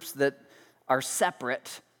 different groups that are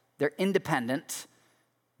separate, they're independent,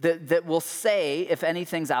 that will say if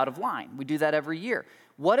anything's out of line. We do that every year.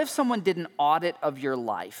 What if someone did an audit of your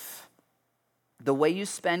life? The way you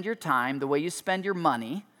spend your time, the way you spend your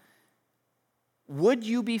money, would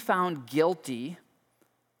you be found guilty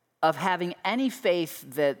of having any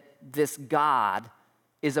faith that this God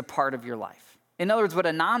is a part of your life? In other words, would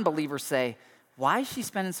a non-believer say, why is she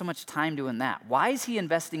spending so much time doing that? Why is he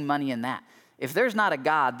investing money in that? If there's not a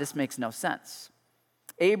God, this makes no sense.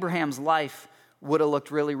 Abraham's life would have looked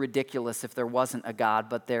really ridiculous if there wasn't a God,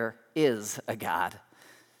 but there is a God.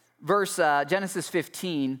 Genesis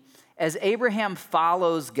 15, as Abraham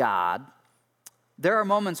follows God, there are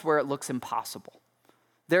moments where it looks impossible.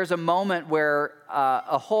 There's a moment where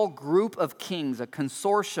a whole group of kings, a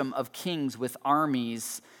consortium of kings with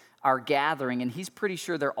armies are gathering, and he's pretty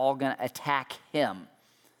sure they're all going to attack him.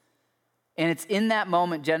 And it's in that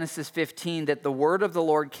moment, Genesis 15, that the word of the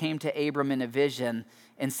Lord came to Abram in a vision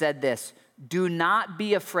and said this, do not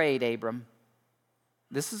be afraid, Abram.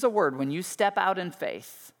 This is a word. When you step out in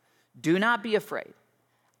faith, do not be afraid.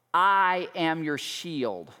 I am your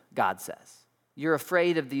shield, God says. You're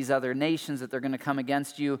afraid of these other nations that they're going to come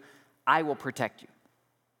against you. I will protect you.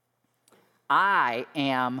 I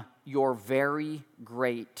am your very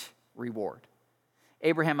great reward.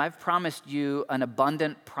 Abraham, I've promised you an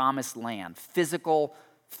abundant promised land, physical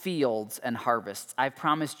fields and harvests. I've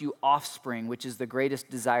promised you offspring, which is the greatest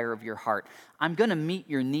desire of your heart. I'm going to meet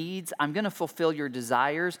your needs. I'm going to fulfill your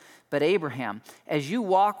desires. But Abraham, as you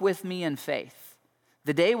walk with me in faith,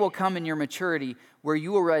 the day will come in your maturity where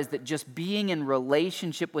you will realize that just being in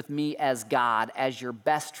relationship with me as God, as your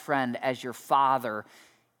best friend, as your father,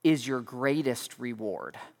 is your greatest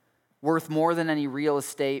reward, worth more than any real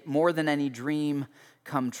estate, more than any dream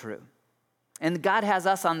come true. And God has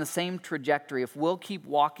us on the same trajectory. If we'll keep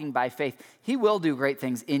walking by faith, he will do great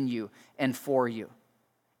things in you and for you.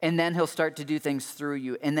 And then he'll start to do things through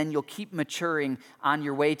you. And then you'll keep maturing on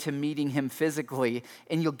your way to meeting him physically.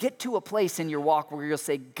 And you'll get to a place in your walk where you'll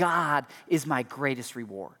say, God is my greatest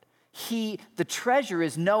reward. The treasure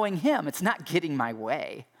is knowing him. It's not getting my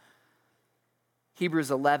way.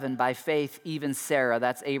 Hebrews 11, by faith, even Sarah,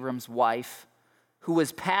 that's Abram's wife, who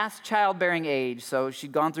was past childbearing age, so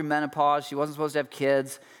she'd gone through menopause, she wasn't supposed to have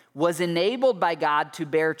kids, was enabled by God to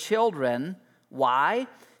bear children. Why?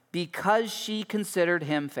 Because she considered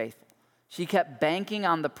him faithful. She kept banking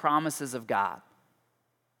on the promises of God.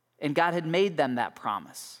 And God had made them that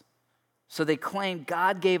promise. So they claimed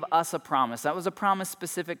God gave us a promise. That was a promise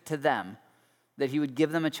specific to them, that he would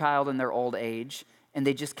give them a child in their old age, and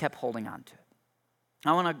they just kept holding on to it.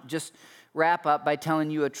 I want to just wrap up by telling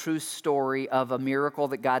you a true story of a miracle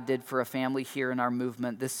that God did for a family here in our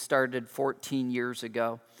movement. This started 14 years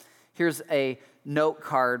ago. Here's a note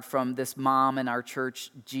card from this mom in our church,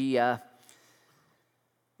 Gia.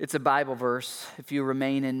 It's a Bible verse. If you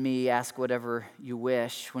remain in me, ask whatever you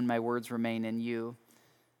wish when my words remain in you.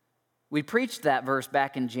 We preached that verse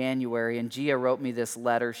back in January, and Gia wrote me this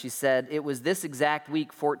letter. She said, it was this exact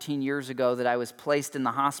week 14 years ago that I was placed in the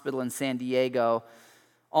hospital in San Diego,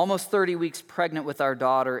 almost 30 weeks pregnant with our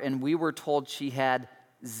daughter, and we were told she had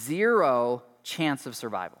 0 chance of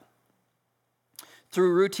survival.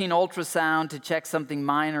 Through routine ultrasound to check something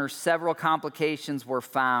minor, several complications were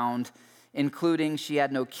found, including she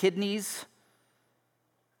had no kidneys,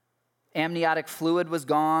 amniotic fluid was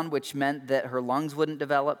gone, which meant that her lungs wouldn't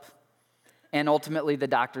develop, and ultimately the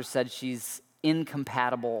doctor said she's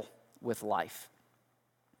incompatible with life.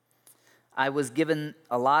 I was given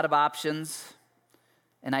a lot of options,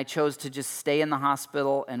 and I chose to just stay in the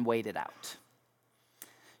hospital and wait it out.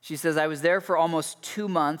 She says, I was there for almost 2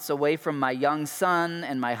 months away from my young son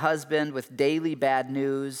and my husband with daily bad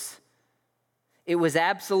news. It was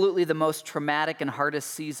absolutely the most traumatic and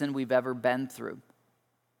hardest season we've ever been through.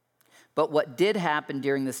 But what did happen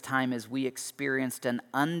during this time is we experienced an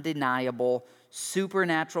undeniable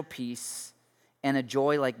supernatural peace and a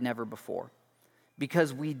joy like never before,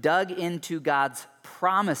 because we dug into God's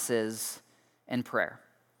promises and prayer.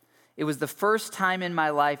 It was the first time in my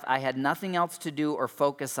life I had nothing else to do or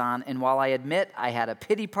focus on, and while I admit I had a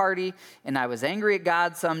pity party and I was angry at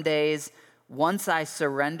God some days, once I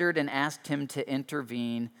surrendered and asked him to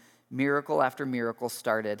intervene, miracle after miracle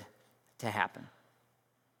started to happen.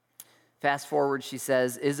 Fast forward, she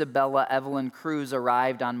says, Isabella Evelyn Cruz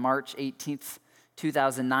arrived on March 18th,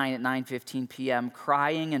 2009 at 9:15 p.m.,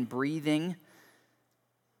 crying and breathing,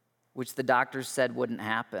 which the doctors said wouldn't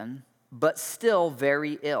happen, but still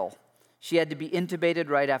very ill. She had to be intubated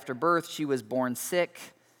right after birth. She was born sick.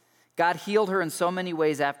 God healed her in so many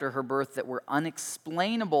ways after her birth that were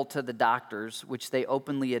unexplainable to the doctors, which they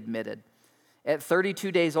openly admitted. At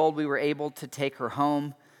 32 days old, we were able to take her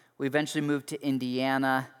home. We eventually moved to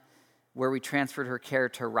Indiana, where we transferred her care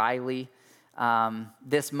to Riley.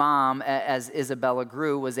 This mom, as Isabella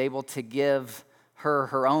grew, was able to give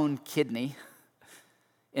her own kidney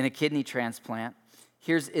in a kidney transplant.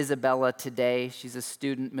 Here's Isabella today. She's a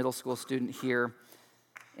student, middle school student here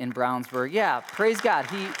in Brownsburg. Yeah, praise God.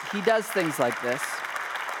 He does things like this.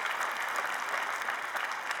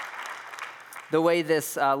 The way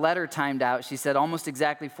this letter timed out, she said, almost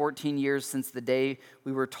exactly 14 years since the day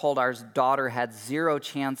we were told our daughter had 0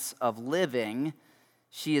 chance of living,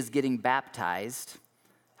 she is getting baptized.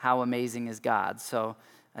 How amazing is God? So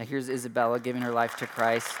here's Isabella giving her life to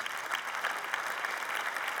Christ.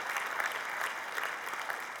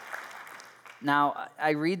 Now,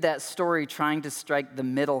 I read that story trying to strike the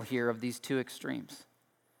middle here of these two extremes.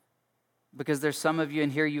 Because there's some of you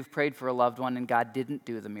in here, you've prayed for a loved one and God didn't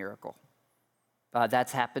do the miracle.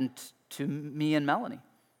 That's happened to me and Melanie.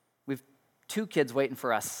 We've 2 kids waiting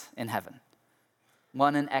for us in heaven.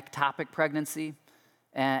 One an ectopic pregnancy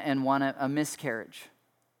and one a miscarriage.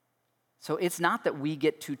 So it's not that we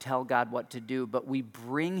get to tell God what to do, but we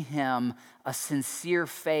bring him a sincere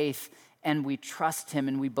faith and we trust him,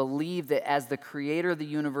 and we believe that as the creator of the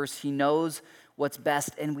universe, he knows what's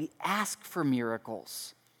best, and we ask for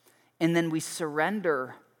miracles. And then we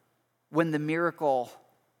surrender when the miracle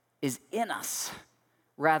is in us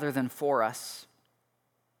rather than for us.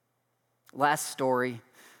 Last story,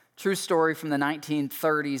 true story from the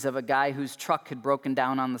 1930s of a guy whose truck had broken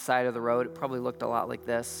down on the side of the road. It probably looked a lot like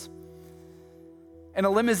this. And a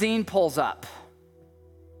limousine pulls up.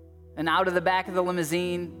 And out of the back of the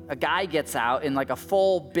limousine, a guy gets out in like a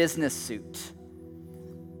full business suit.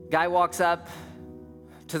 Guy walks up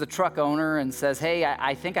to the truck owner and says, hey,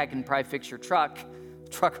 I think I can probably fix your truck. The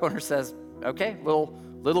truck owner says, okay,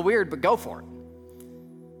 little weird, but go for it.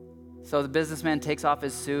 So the businessman takes off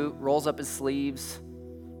his suit, rolls up his sleeves,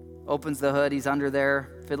 opens the hood. He's under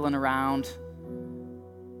there fiddling around.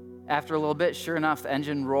 After a little bit, sure enough, the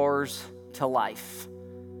engine roars to life.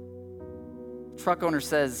 Truck owner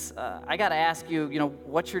says, I got to ask you,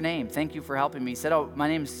 what's your name? Thank you for helping me. He said, oh, my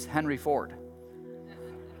name's Henry Ford.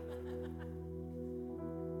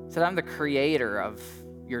 He said, I'm the creator of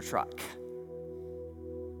your truck.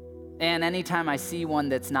 And anytime I see one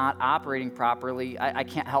that's not operating properly, I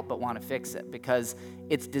can't help but want to fix it because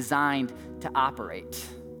it's designed to operate.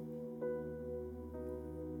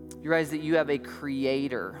 You realize that you have a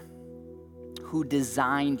creator who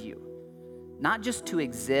designed you, not just to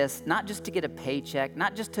exist, not just to get a paycheck,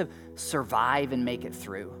 not just to survive and make it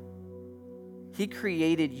through. He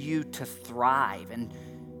created you to thrive, and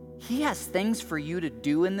he has things for you to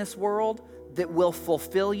do in this world that will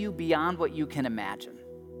fulfill you beyond what you can imagine.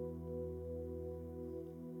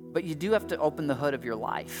 But you do have to open the hood of your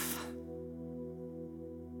life.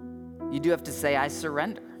 You do have to say, I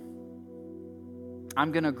surrender.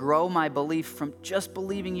 I'm going to grow my belief from just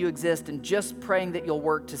believing you exist and just praying that you'll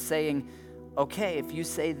work to saying, okay, if you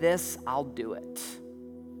say this, I'll do it.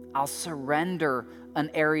 I'll surrender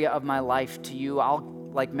an area of my life to you. I'll,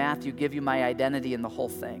 like Matthew, give you my identity in the whole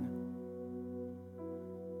thing.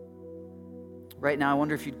 Right now, I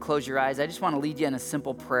wonder if you'd close your eyes. I just want to lead you in a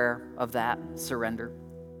simple prayer of that surrender.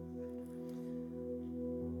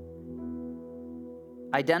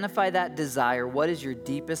 Identify that desire. What is your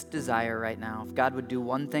deepest desire right now? If God would do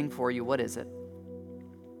one thing for you, what is it?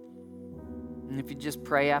 And if you just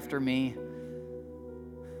pray after me,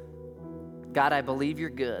 God, I believe you're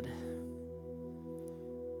good.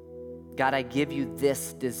 God, I give you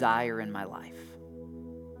this desire in my life.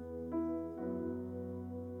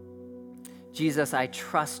 Jesus, I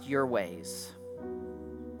trust your ways.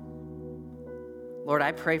 Lord,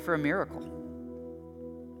 I pray for a miracle.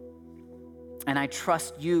 And I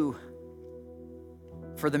trust you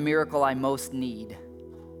for the miracle I most need.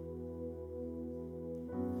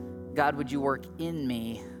 God, would you work in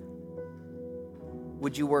me?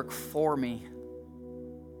 Would you work for me?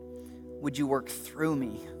 Would you work through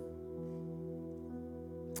me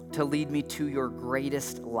to lead me to your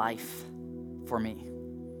greatest life for me?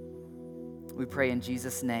 We pray in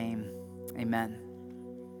Jesus' name, amen.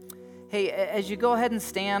 Hey, as you go ahead and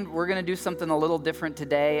stand, we're going to do something a little different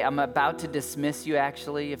today. I'm about to dismiss you,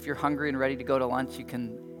 actually. If you're hungry and ready to go to lunch, you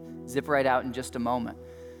can zip right out in just a moment.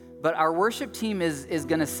 But our worship team is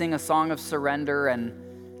going to sing a song of surrender, and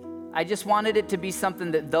I just wanted it to be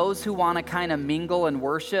something that those who want to kind of mingle and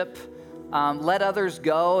worship, let others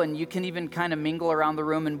go, and you can even kind of mingle around the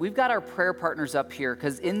room. And we've got our prayer partners up here,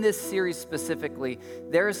 because in this series specifically,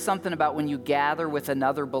 there is something about when you gather with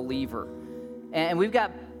another believer. And we've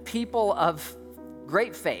got people of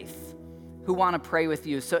great faith who want to pray with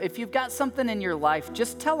you. So if you've got something in your life,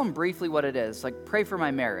 just tell them briefly what it is. Like, pray for my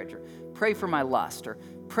marriage, or pray for my lust, or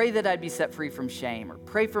pray that I'd be set free from shame, or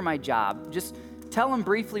pray for my job. Just tell them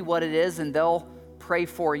briefly what it is, and they'll pray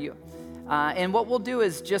for you. And what we'll do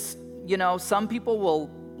is just, some people will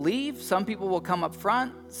leave, some people will come up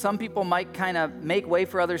front, some people might kind of make way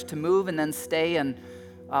for others to move and then stay and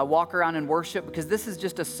walk around and worship, because this is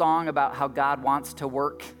just a song about how God wants to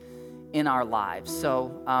work in our lives.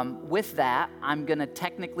 So with that, I'm going to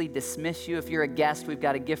technically dismiss you. If you're a guest, we've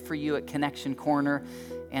got a gift for you at Connection Corner.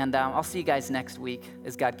 And I'll see you guys next week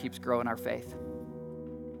as God keeps growing our faith.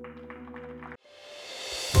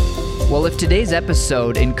 Well, if today's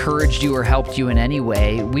episode encouraged you or helped you in any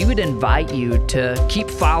way, we would invite you to keep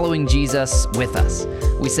following Jesus with us.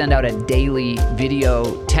 We send out a daily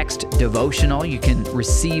video text devotional. You can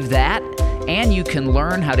receive that, and you can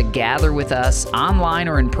learn how to gather with us online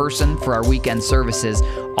or in person for our weekend services.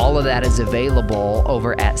 All of that is available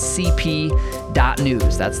over at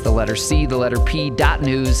cp.news. That's the letter C, the letter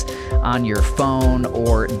P.news on your phone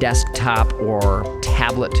or desktop or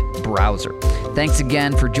tablet browser. Thanks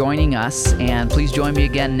again for joining us, and please join me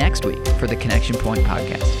again next week for the Connection Point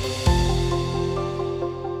Podcast.